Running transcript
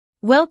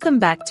Welcome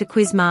back to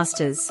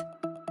Quizmasters.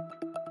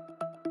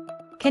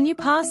 Can you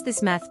pass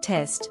this math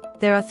test?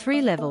 There are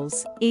 3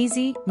 levels: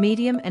 easy,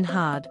 medium and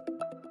hard.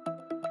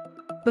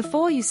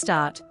 Before you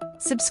start,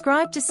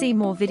 subscribe to see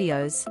more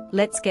videos.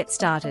 Let's get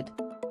started.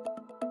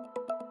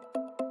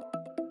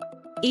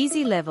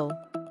 Easy level.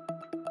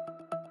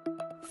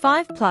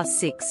 5 plus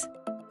 6.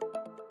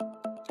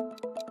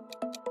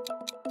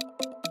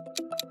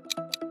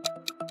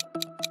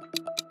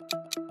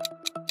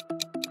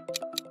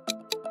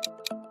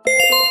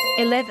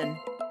 11.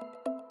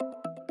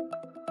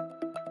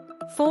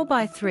 4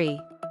 by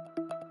 3.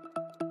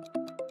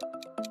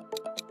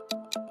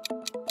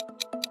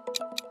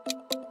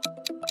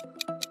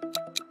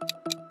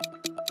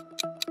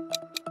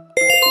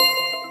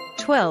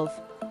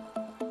 12.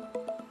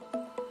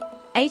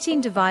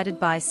 18 divided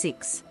by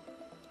 6.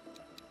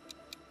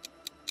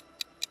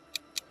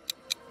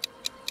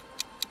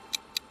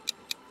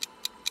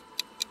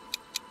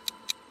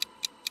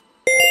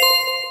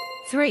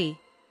 3.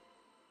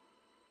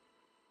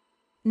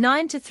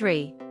 9 to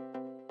 3.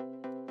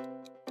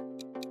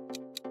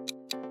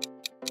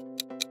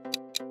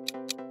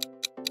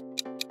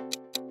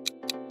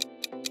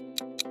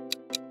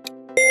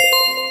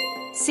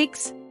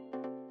 6.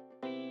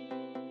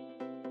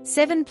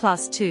 7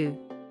 plus 2.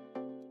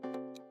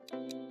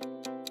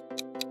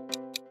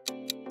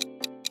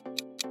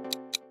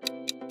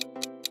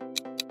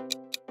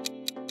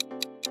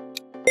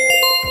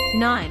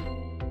 9.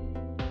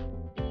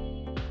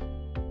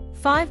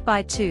 5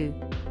 by 2.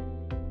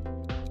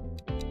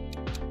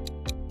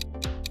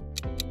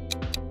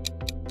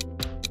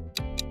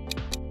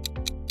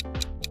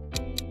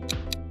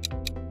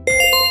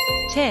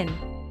 10.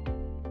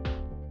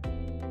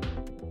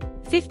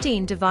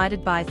 15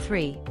 divided by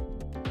 3.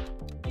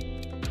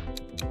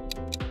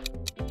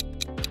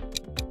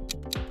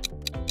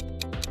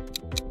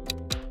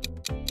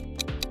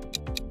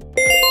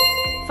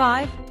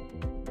 5.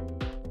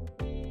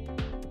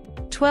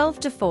 12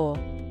 to 4.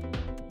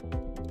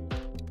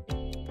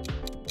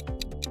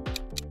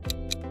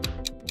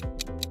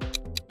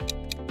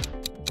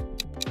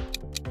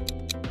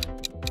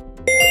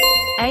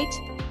 8.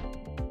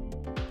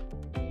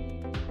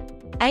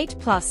 8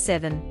 plus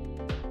 7.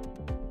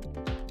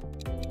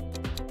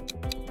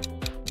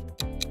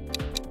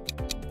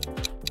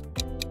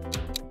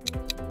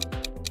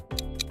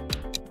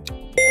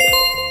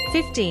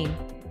 15.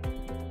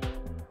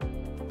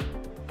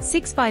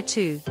 6 by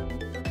 2.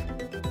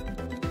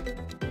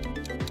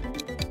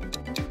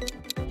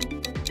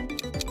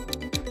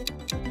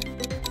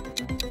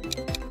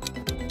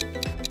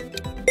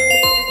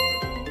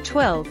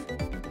 12.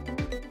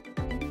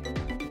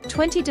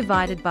 20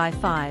 divided by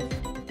 5.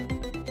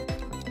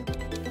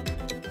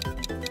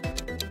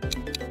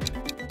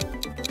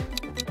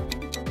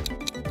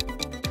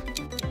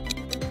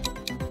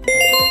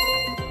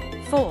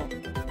 4.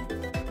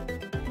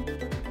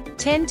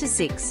 10 to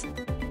 6.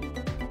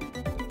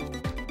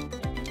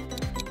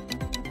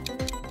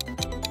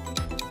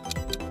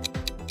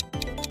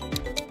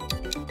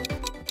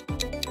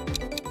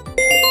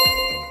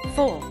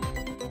 4.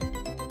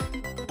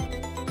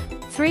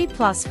 3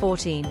 plus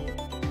 14.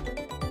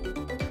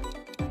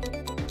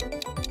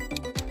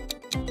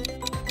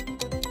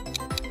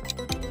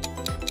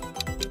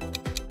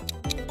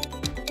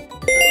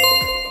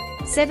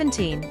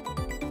 17.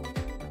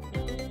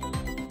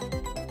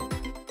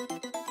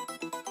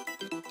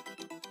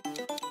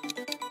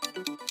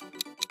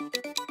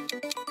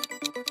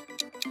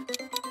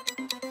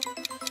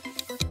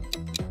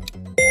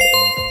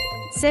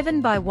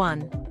 7 by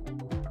 1.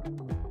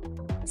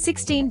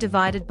 16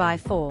 divided by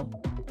 4.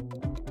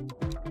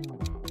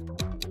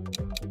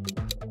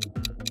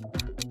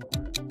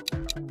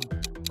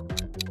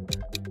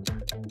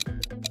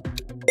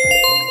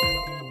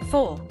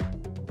 4.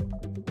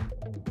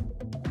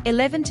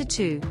 11 to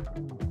 2.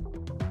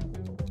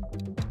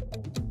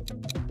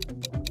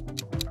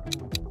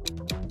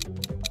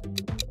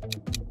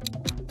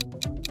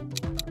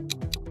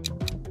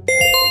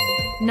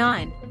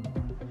 9.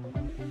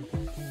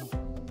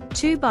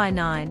 2 by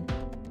 9.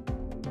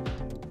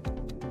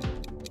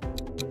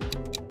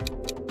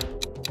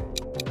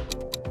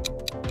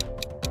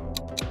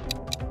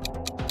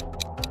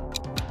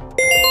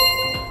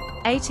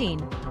 18.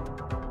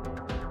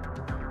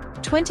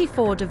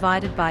 24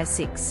 divided by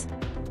 6.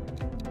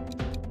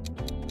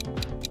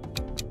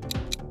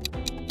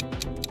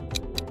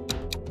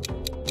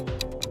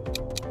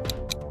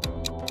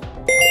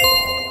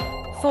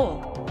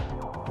 4.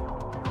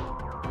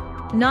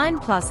 9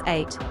 plus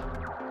 8.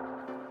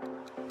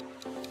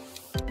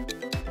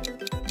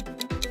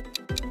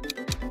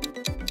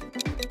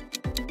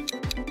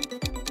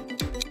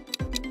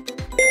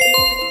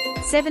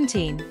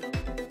 17.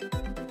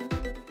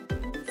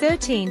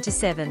 13 to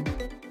 7.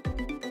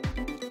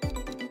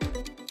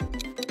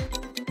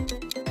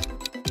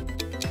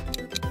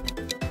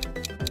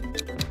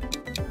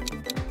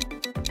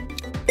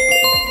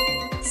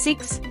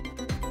 6.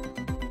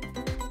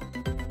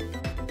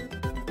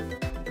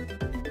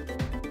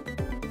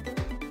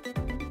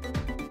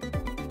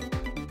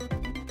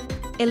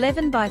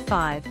 11 by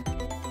 5.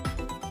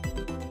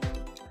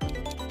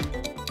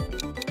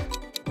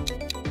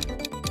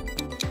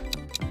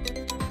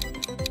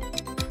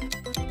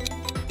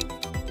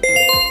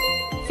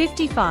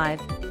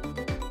 55.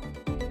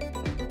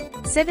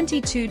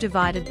 72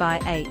 divided by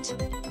 8.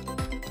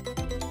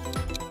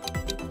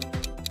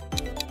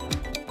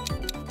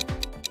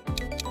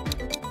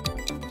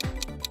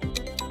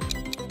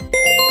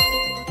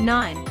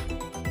 9.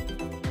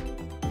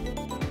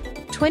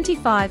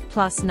 25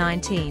 plus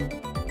 19.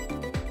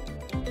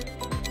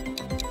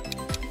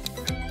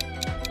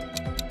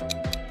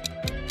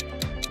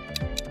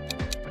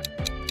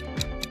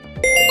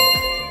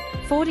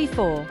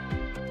 44.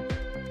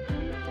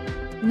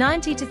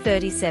 90 to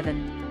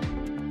 37.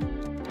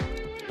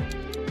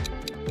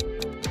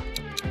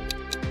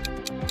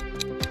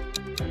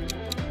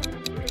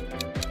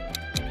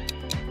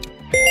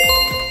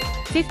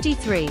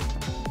 53.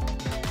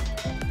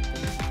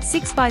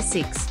 6 by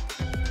 6.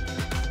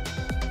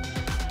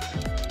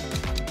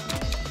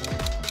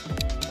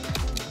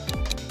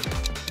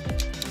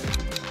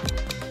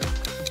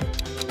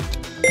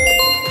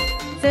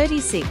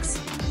 36.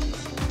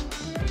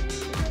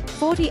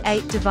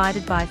 48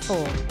 divided by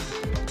 4.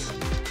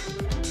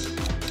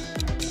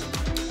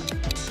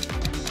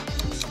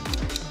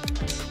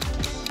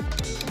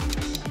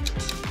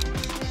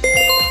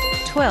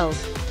 12.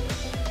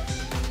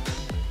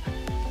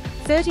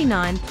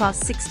 39 plus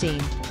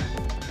 16.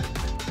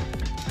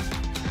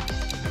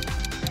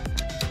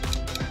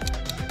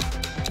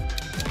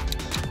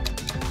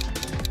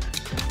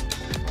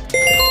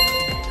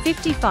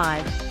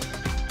 55.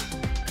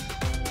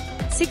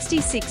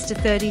 66 to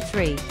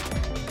 33.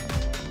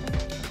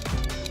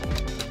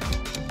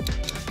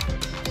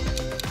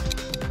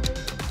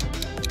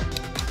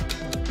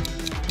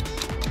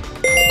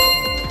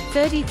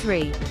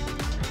 33.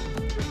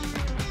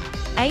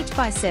 8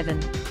 by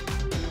 7.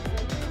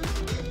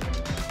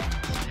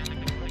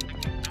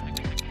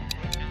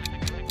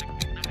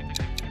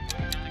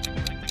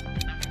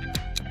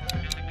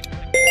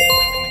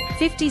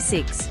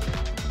 56.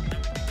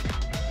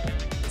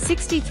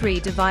 63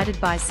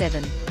 divided by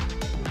 7.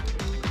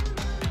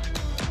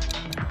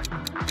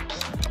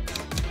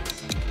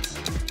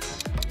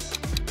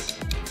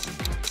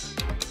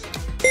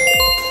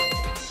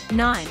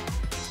 9.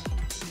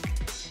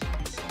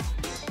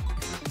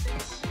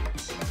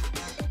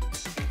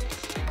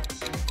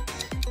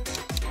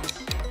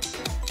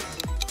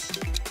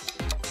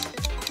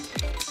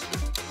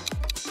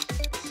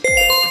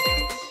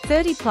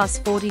 30 plus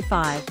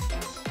 45.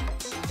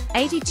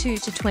 82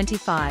 to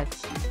 25.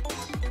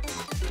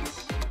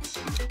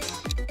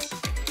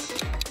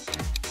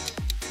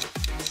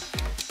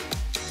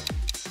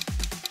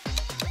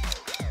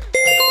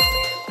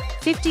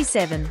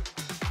 57.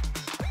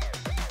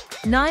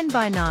 9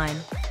 by 9.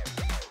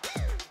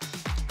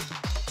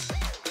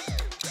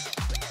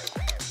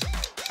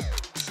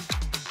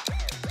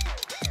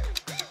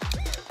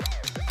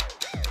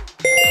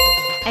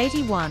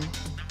 81.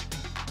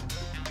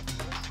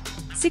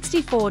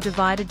 64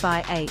 divided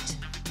by 8.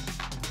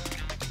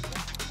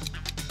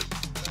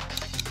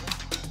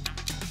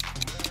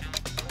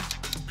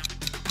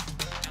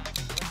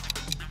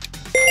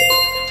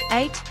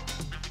 8.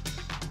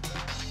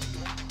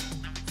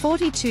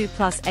 42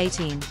 plus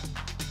 18.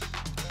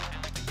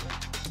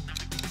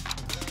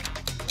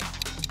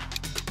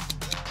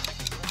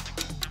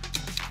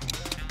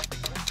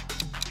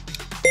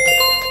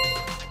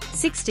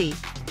 60.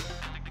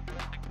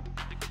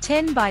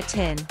 10 by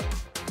 10.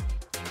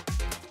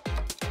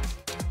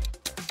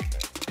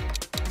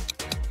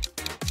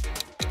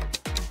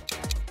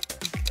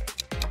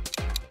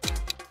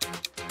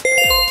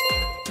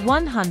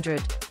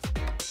 100.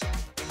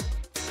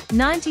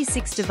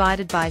 96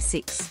 divided by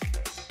 6.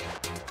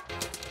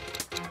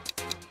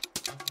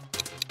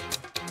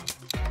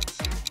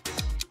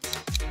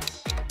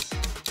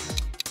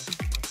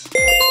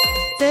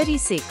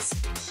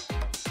 36.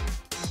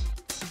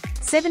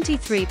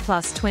 73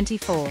 plus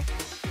 24.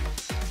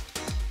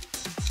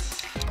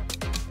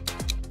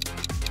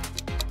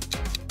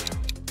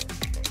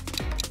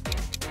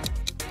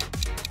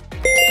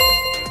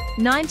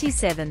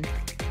 97.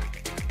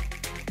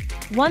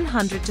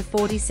 100 to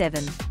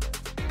 47.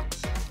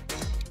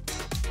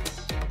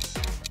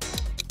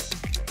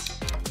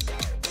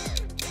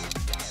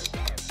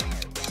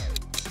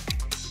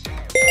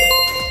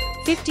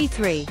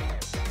 53.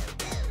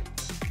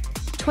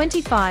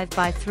 25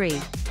 by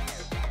 3.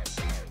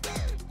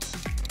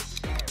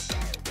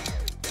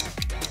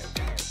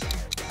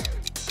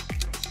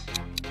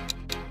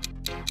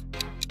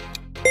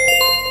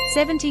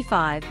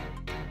 75.